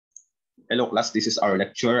Hello class, this is our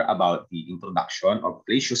lecture about the introduction of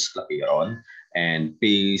Clausius-Clapeyron and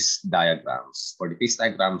phase diagrams. For the phase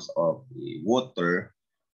diagrams of the water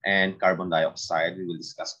and carbon dioxide, we will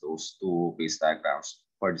discuss those two phase diagrams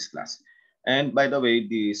for this class. And by the way,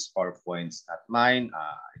 this PowerPoint is not mine.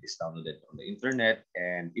 It is downloaded on the internet.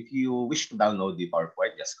 And if you wish to download the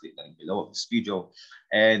PowerPoint, just click the link below this video.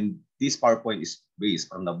 And this PowerPoint is based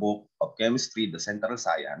from the book of Chemistry, the Central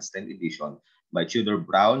Science, 10th edition, by Tudor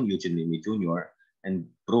Brown, Eugene Lemay Jr., and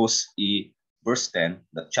Bruce E. Bursten,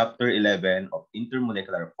 the chapter 11 of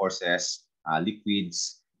intermolecular forces,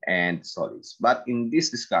 liquids, and solids. But in this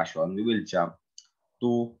discussion, we will jump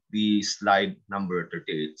to the slide number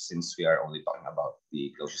 38, since we are only talking about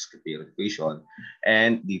the Clausius-Clapeyron equation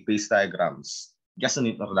and the phase diagrams. Just an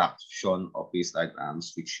introduction of phase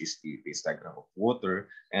diagrams, which is the phase diagram of water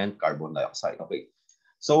and carbon dioxide. Okay.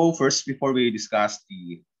 So first, before we discuss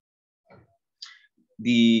the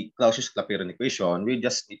Clausius-Clapeyron equation, we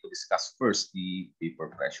just need to discuss first the vapor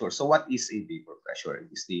pressure. So what is a vapor pressure? It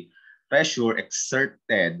is the pressure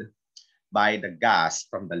exerted by the gas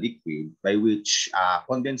from the liquid by which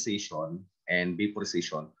condensation and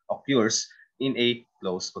vaporization occurs in a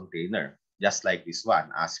closed container, just like this one.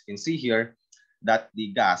 As you can see here, that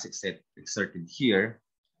the gas exerted here,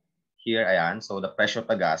 ayan, so the pressure of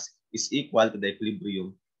the gas is equal to the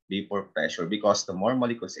equilibrium vapor pressure because the more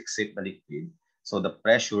molecules exit the liquid, so the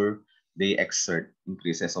pressure they exert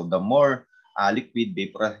increases. So the more liquid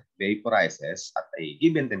vaporizes at a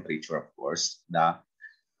given temperature, of course, the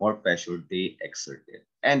more pressure they exerted.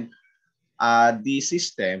 And the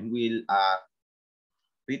system will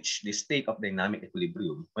reach the state of dynamic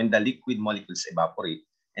equilibrium when the liquid molecules evaporate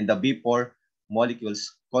and the vapor molecules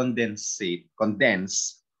condense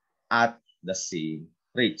at the same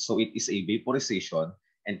rate. So it is a vaporization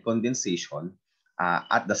and condensation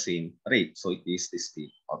at the same rate. So it is the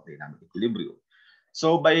state of dynamic equilibrium.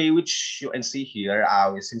 So by which you can see here,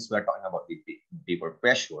 since we are talking about the vapor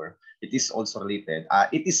pressure, it is also related,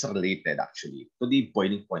 actually to the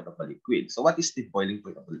boiling point of the liquid. So what is the boiling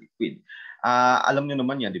point of the liquid? Alam nyo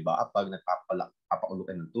naman yan, di ba? Kapag nagpapakulo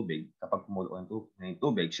ka ng tubig, kapag kumulo ng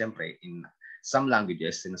tubig, syempre in some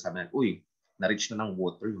languages, sinasabi na, uy, na-reach na ng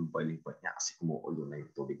water yung boiling point niya kasi kumukulo na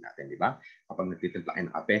yung tubig natin, di ba? Kapag nagtitimpla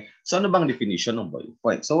ng kape. So ano bang definition ng boiling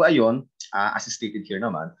point? So ayun, as stated here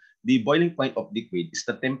naman, the boiling point of liquid is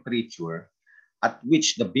the temperature at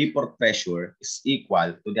which the vapor pressure is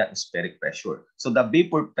equal to the atmospheric pressure. So the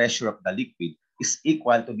vapor pressure of the liquid is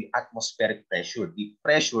equal to the atmospheric pressure, the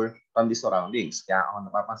pressure from the surroundings. Kaya kung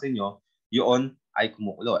napapansin nyo, yun ay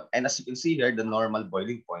kumukulo. And as you can see here, the normal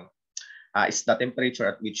boiling point is the temperature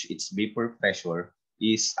at which its vapor pressure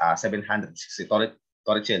is 760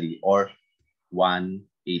 torricelli or 1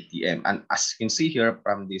 atm. And as you can see here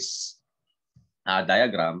from this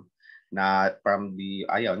diagram, na from the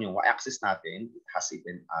yung y-axis natin, it has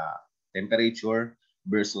even temperature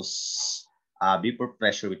versus vapor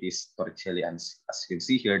pressure, which is torricelli. And as you can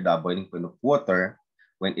see here, the boiling point of water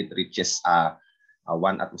when it reaches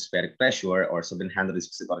 1 atmospheric pressure or 760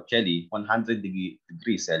 torricelli, 100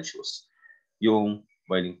 degrees Celsius yung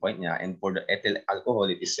boiling point niya. And for the ethyl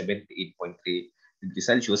alcohol, it is 78.3 degrees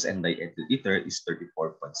Celsius and the ethyl ether is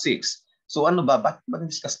 34.6. So ano ba? Bakit ba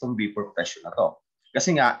na-discuss itong vapor pressure na to?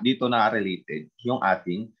 Kasi nga, dito na-related yung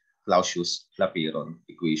ating Clausius-Clapeyron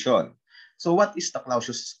equation. So what is the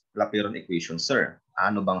Clausius-Clapeyron equation, sir?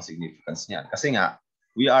 Ano bang significance niyan? Kasi nga,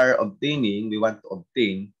 we want to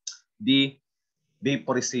obtain the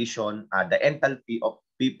vaporization, the enthalpy of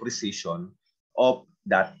vaporization of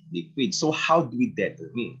that liquid. So how do we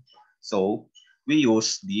determine? So we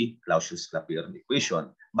use the Clausius-Clapeyron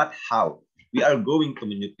equation. But how? We are going to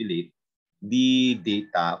manipulate the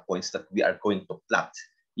data points that we are going to plot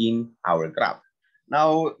in our graph.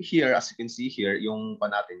 Now here, as you can see here, yung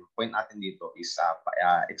point natin dito is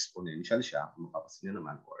exponential siya, kung mapapansin nyo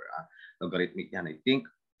naman, or logarithmic yan, I think.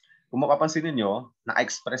 Kung mapapansin nyo,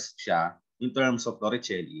 na-express siya in terms of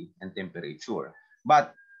torricelli and temperature.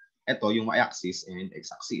 But ito yung y-axis and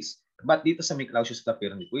x-axis. But dito sa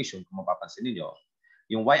Clausius-Clapeyron equation, kung mapapansin niyo,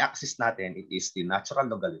 yung y-axis natin, it is the natural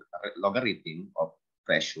logarithm of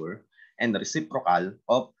pressure and the reciprocal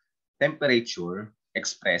of temperature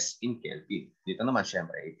expressed in Kelvin. Dito naman,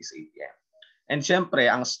 syempre, it is atm. And syempre,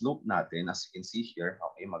 ang slope natin, as you can see here,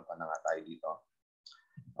 okay, magpana nga tayo dito.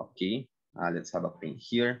 Okay, let's have a pen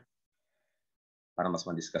here para mas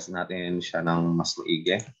ma-discuss natin siya ng mas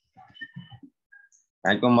maigi.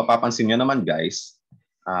 And kung mapapansin nyo naman guys,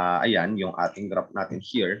 ayan yung ating graph natin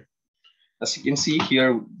here. As you can see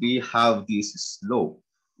here, we have this slope,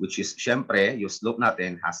 which is syempre, yung slope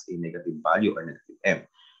natin has a negative value or negative m.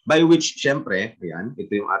 By which, syempre, ayan,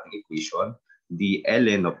 ito yung ating equation, the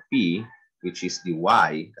ln of P, which is the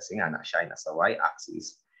y, kasi nga siya ay nasa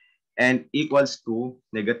y-axis, and equals to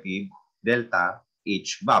negative delta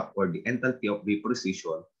H VAP, or the enthalpy of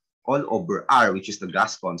vaporization, all over R, which is the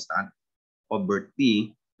gas constant, over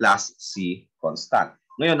T plus C constant.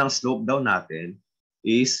 Ngayon, ang slope daw natin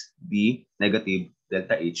is the negative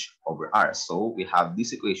delta H over R. So, we have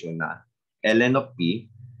this equation na ln of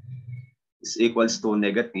P is equals to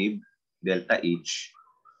negative delta H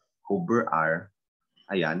over R.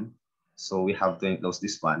 Ayan. So, we have to enclose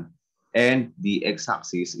this one. And the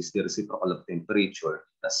x-axis is the reciprocal of temperature,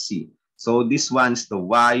 plus C. So, this one is the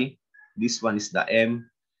Y, this one is the M,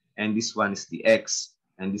 and this one is the X.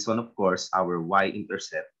 And this one, of course, our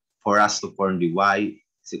y-intercept. For us to form the y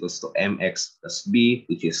is equals to mx plus b,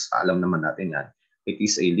 which is, alam naman natin yan, it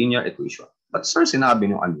is a linear equation. But sir,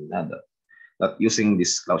 sinabi nyo kanina that using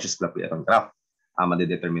this Clausius-Clapeyron graph,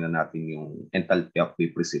 madedetermine natin yung enthalpy of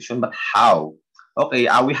vaporization. But how? Okay,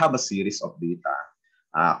 we have a series of data.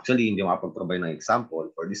 Actually, hindi makapag-provide ng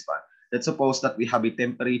example for this one. Let's suppose that we have a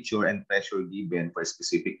temperature and pressure given for a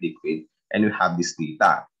specific liquid, and we have this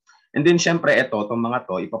data. And then, syempre, itong mga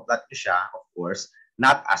to, ipa-plot nyo siya, of course,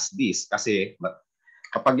 not as this. Kasi,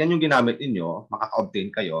 kapag yan yung ginamit ninyo, makaka-obtain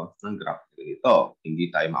kayo ng graph dito. Hindi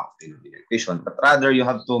tayo maka-obtain ng linear equation. But rather, you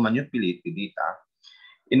have to manipulate the data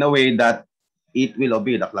in a way that it will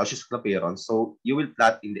obey the Clausius-Clapeyron. So, you will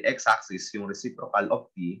plot in the x-axis yung reciprocal of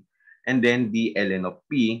P, and then the ln of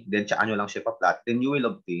P, then tsaka nyo lang siya pa-plot, then you will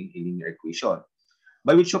obtain a linear equation.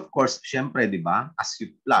 By which, of course, syempre, di ba, as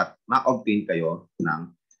you plot, maka-obtain kayo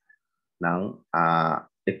ng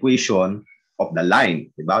equation of the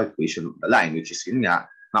line, diba? Equation of the line, which is yun nga,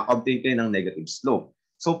 maka-obtain kayo ng negative slope.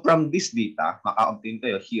 So from this data, maka-obtain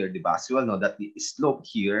kayo here, diba? As you all know that the slope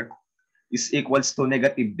here is equals to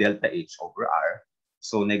negative delta H over R.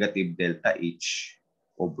 So negative delta H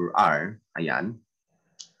over R, ayan.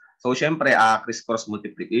 So syempre, criss-cross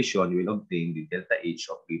multiplication, you will obtain the delta H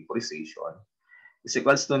of vaporization is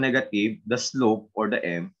equals to negative the slope or the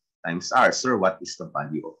M times R. Sir, what is the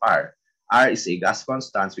value of R? R is a gas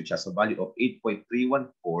constant which has a value of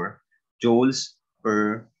 8.314 joules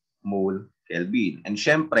per mole Kelvin. And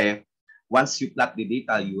syempre, once you plot the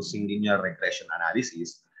data using linear regression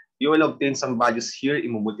analysis, you will obtain some values here,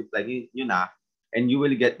 i-multiply nyo na, and you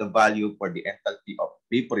will get the value for the enthalpy of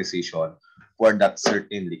vaporization for that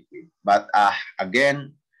certain liquid. But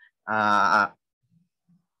again, I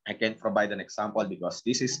can provide an example because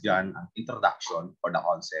this is just an introduction for the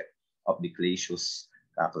concept of the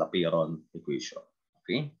Clausius-Clapeyron equation.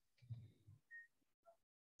 Okay?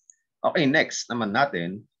 Okay, next naman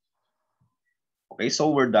natin. Okay,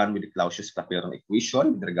 so we're done with the Clausius-Clapeyron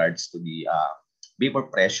equation with regards to the vapor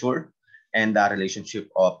pressure and the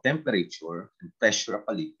relationship of temperature and pressure of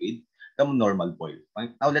a liquid, the normal boil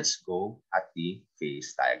point. Now let's go at the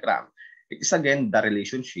phase diagram. It is again the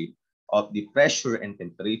relationship of the pressure and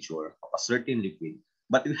temperature of a certain liquid,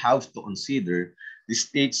 but we have to consider the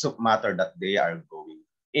states of matter that they are going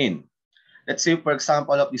in. Let's say, for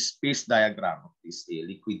example, of this phase diagram of this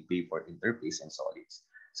liquid vapor interface and solids.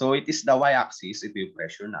 So it is the y-axis, ito yung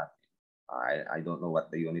pressure natin. I don't know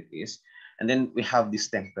what the unit is. And then we have this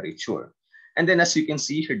temperature. And then as you can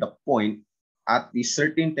see here, the point at the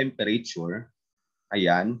certain temperature,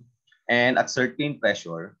 ayan, and at certain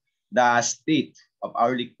pressure, the state of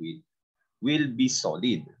our liquid will be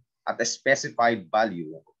solid at a specified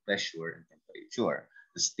value of pressure and temperature.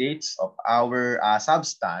 The states of our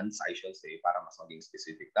substance, I shall say, para mas maging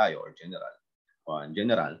specific tayo or general, in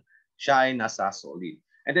general, siya ay nasa solid.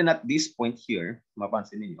 And then at this point here,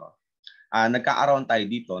 mapansin niyo, nagkakaroon tayo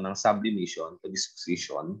dito ng sublimation to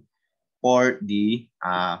disposition for the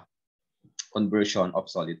conversion of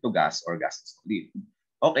solid to gas or gas to solid.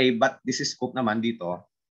 Okay, but this is scope naman dito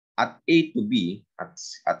at A to B, at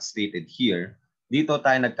stated here, dito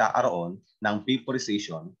tayo nagkakaroon ng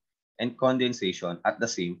vaporization and condensation at the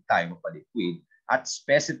same time of a liquid at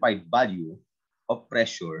specified value of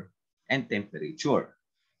pressure and temperature.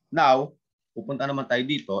 Now, pupunta naman tayo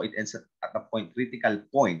dito, it ends at a point, critical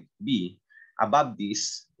point B. Above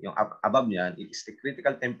this, yung above niyan, it is the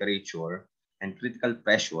critical temperature and critical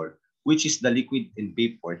pressure, which is the liquid and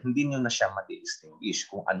vapor. Hindi nyo na siya ma-distinguish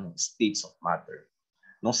kung anong states of matter,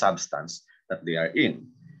 no substance that they are in.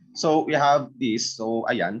 So we have this, so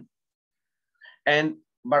ayan. And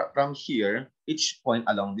from here, each point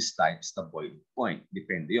along this line is the boiling point.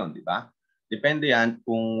 Depende yon, di ba? Depende yan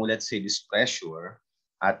kung, let's say, this pressure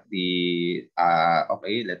at the,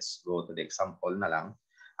 okay, let's go to the example na lang.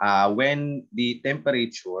 When the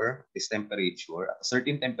temperature, this temperature, at a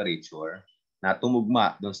certain temperature na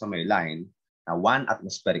tumugma doon sa may line, na 1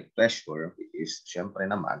 atmospheric pressure, which is syempre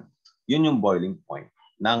naman, yun yung boiling point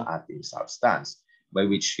ng ating substance. By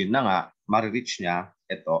which yun na nga, ma-reach niya,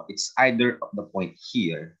 ito, it's either of the point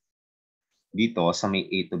here, dito sa may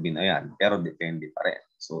A to B na yan, pero depende pa rin.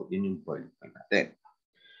 So, yun yung boiling point natin.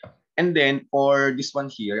 And then, for this one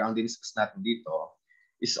here, ang diniscuss natin dito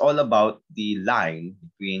is all about the line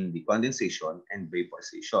between the condensation and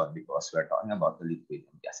vaporization because we're talking about the liquid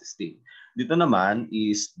and gaseous state. Dito naman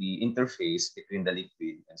is the interface between the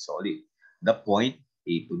liquid and solid, the point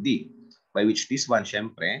A to D, by which this one,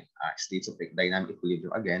 syempre, states of dynamic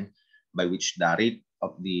equilibrium again, by which the rate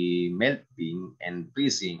of the melting and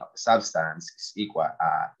freezing of the substance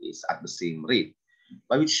is at the same rate.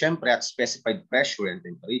 By which, syempre, at specified pressure and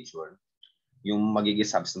temperature, yung magiging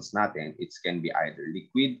substance natin, it can be either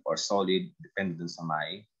liquid or solid, depende dun sa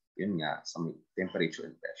may, yun nga, sa may temperature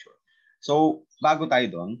and pressure. So, bago tayo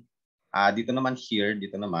doon, dito naman here,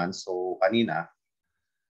 dito naman, so kanina,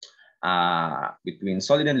 between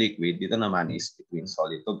solid and liquid, dito naman is between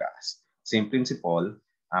solid to gas. Same principle,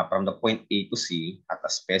 from the point A to C at a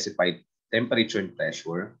specified temperature and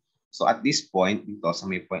pressure. So, at this point, dito sa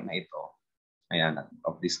may point na ito, ayan,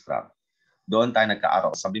 of this graph, doon tayo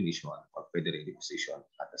nagka-araw sa sublimation or pwede rin deposition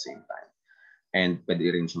at the same time. And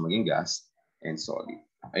pwede rin siya maging gas and solid.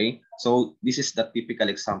 Okay? So, this is the typical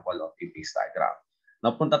example of a phase diagram.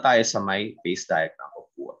 Napunta tayo sa may phase diagram of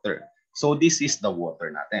water. So, this is the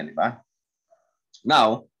water natin, di ba?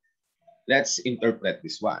 Now, let's interpret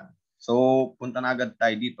this one. So, punta na agad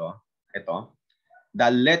tayo dito. Ito. The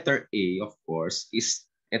letter A, of course, is,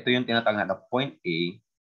 ito yung tinatawag na point A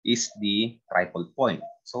is the tripole point.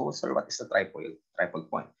 So, sir, what is the tripole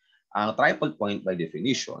point? Ang tripole point, by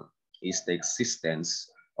definition, is the existence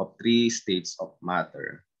of 3 states of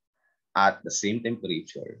matter at the same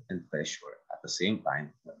temperature and pressure at the same time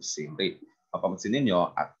at the same rate. Papansin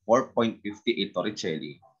ninyo, at 4.58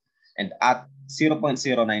 Torricelli and at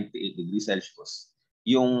 0.098 degrees Celsius,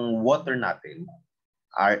 yung water natin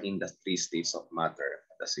are in the 3 states of matter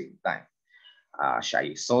at the same time. Siya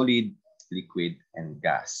ay solid, liquid, and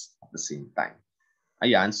gas at the same time.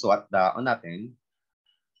 Ayan, so at the on natin,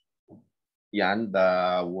 yan,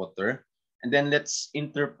 the water. And then let's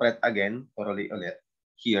interpret again, thoroughly ulit,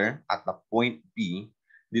 here at the point B,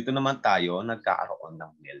 dito naman tayo nagkakaroon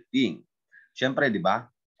ng melting. Siyempre, di ba,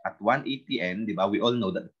 at 180 N, di ba, we all know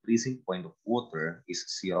that the freezing point of water is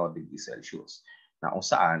 0 degrees Celsius. Na kung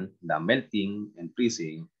saan, the melting and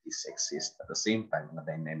freezing is exist at the same time in a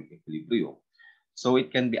dynamic equilibrium. So it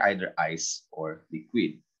can be either ice or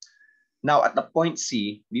liquid. Now, at the point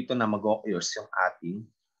C, dito na mag-occurs yung ating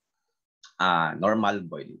normal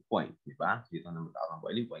boiling point. Di ba? Dito na magkakaroon ng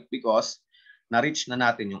boiling point because na-reach na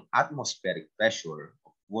natin yung atmospheric pressure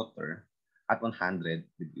of water at 100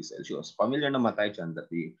 degrees Celsius. Familiar naman tayo dyan that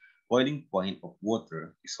the boiling point of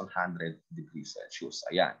water is 100 degrees Celsius.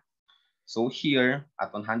 Ayan. So here,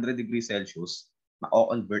 at 100 degrees Celsius,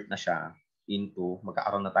 ma-convert na siya into,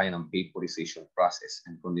 magkakaroon na tayo ng vaporization process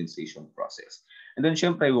and condensation process. And then,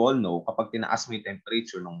 syempre, we all know, kapag tinaas mo yung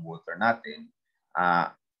temperature ng water natin,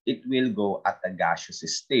 it will go at a gaseous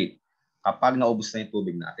state. Kapag naubos na yung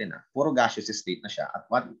tubig natin, puro gaseous state na siya at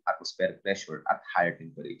 1 atmospheric pressure at higher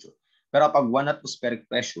temperature. Pero pag 1 atmospheric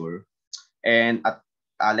pressure and at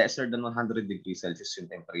lesser than 100 degrees Celsius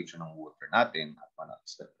yung temperature ng water natin at 1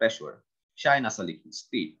 atmospheric pressure, siya ay nasa liquid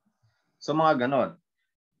state. So, mga ganon.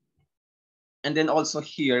 And then also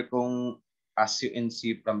here, kung as you can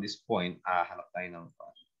see from this point, hanap tayo ng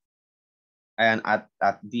ayan,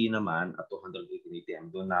 at D naman, at 280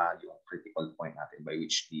 atm, doon na yung critical point natin by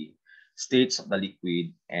which the states of the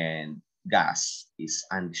liquid and gas is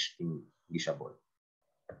undistinguishable.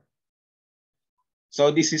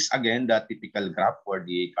 So this is again the typical graph for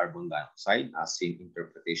the carbon dioxide, same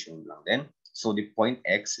interpretation lang din. So the point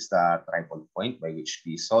X is the tripole point by which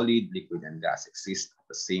the solid, liquid, and gas exist at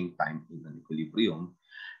the same time in an equilibrium.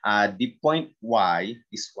 The point Y,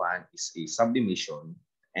 this one is a sublimation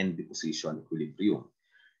and deposition equilibrium.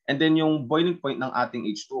 And then yung boiling point ng ating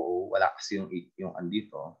H2O, wala kasi yung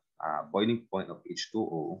andito, boiling point of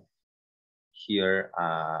H2O here,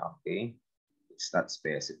 okay, it's not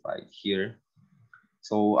specified here.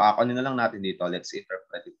 So, kunin na lang natin dito, let's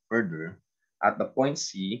interpret it further. At the point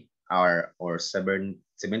C, or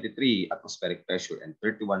 73 atmospheric pressure and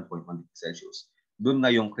 31.1 degrees Celsius, dun na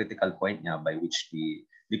yung critical point niya by which the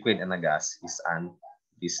liquid and the gas is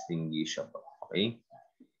undistinguishable. Okay?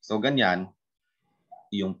 So, ganyan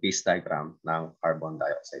yung phase diagram ng carbon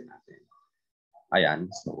dioxide natin. Ayan.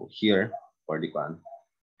 So, here, for the one.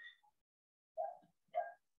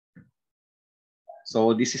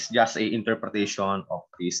 So, this is just a interpretation of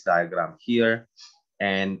phase diagram here.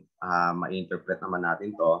 And ma-interpret naman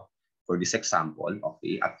natin to for this example.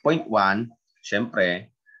 Okay, at point 1, syempre,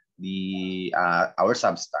 our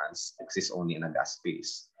substance exists only in a gas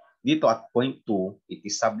phase. Dito at point 2, it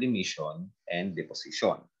is sublimation and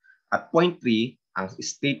deposition. At point 3, ang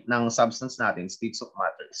state ng substance natin, states of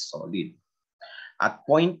matter, is solid. At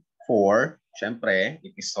point 4, syempre,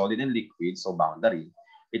 it is solid and liquid, so boundary.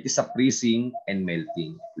 It is a freezing and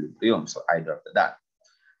melting equilibrium, so either of that.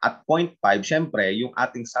 At point 5, syempre, yung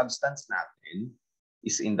ating substance natin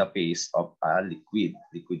is in the phase of a liquid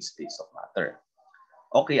space of matter.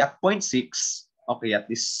 Okay, at point 6, okay, at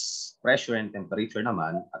this pressure and temperature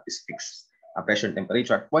naman, at this fixed pressure and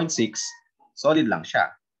temperature, at point 6, solid lang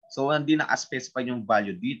siya. So, hindi na-specify yung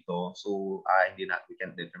value dito, so we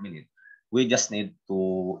can determine it. We just need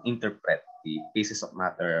to interpret the phases of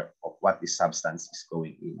matter of what this substance is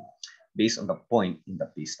going in based on the point in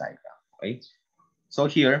the phase diagram. Okay?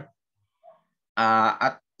 So here,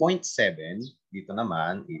 at point 7, dito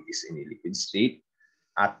naman, it is in a liquid state.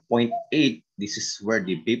 At point 8, this is where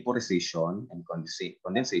the vaporization and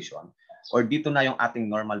condensation, or dito na yung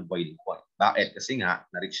ating normal boiling point. Bakit? Kasi nga,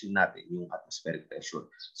 na-reach natin yung atmospheric pressure.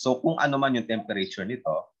 So kung ano man yung temperature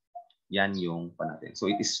nito, yan yung pa natin. So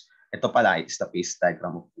ito pala, it's the phase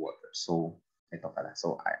diagram of water. So ito pala.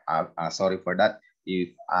 So sorry for that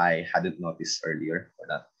if I hadn't noticed earlier for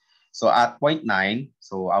that. So at point 9,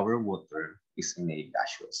 so our water is in a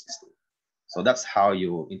gaseous state. So that's how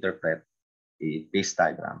you interpret a phase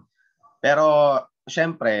diagram. Pero,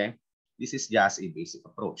 syempre, this is just a basic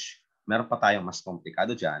approach. Meron pa tayong mas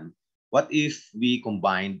komplikado dyan. What if we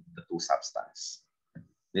combine the two substances?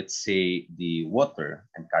 Let's say the water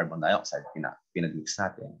and carbon dioxide pinag-mix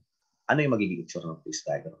natin. Ano yung magiging itsura ng phase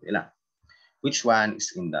diagram nila? Which one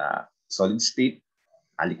is in the solid state,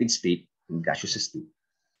 a liquid state, and gaseous state?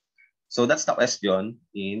 So that's the question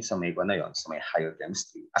in sa may na yon, sa may higher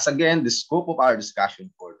chemistry. As again, the scope of our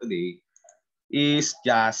discussion for today is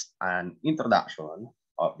just an introduction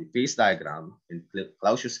of the phase diagram and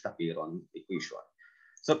Clausius-Clapeyron equation.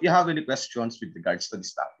 So if you have any questions with regards to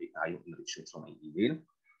this topic, you can reach out through my email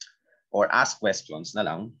or ask questions na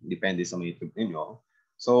lang, depende sa mga YouTube ninyo.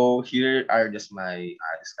 So here are just my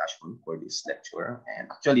discussion for this lecture.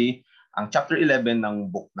 And actually, ang chapter 11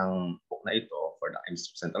 ng book na ito for the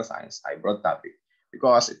chemistry of central science ay broad topic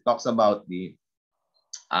because it talks about the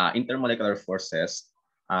intermolecular forces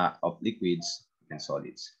of liquids and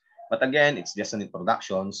solids. But again, it's just an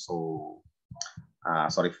introduction, so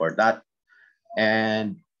sorry for that.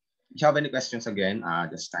 And if you have any questions again,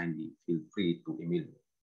 just kindly feel free to email me.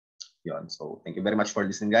 So thank you very much for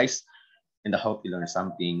listening, guys, and I hope you learned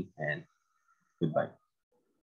something, and goodbye.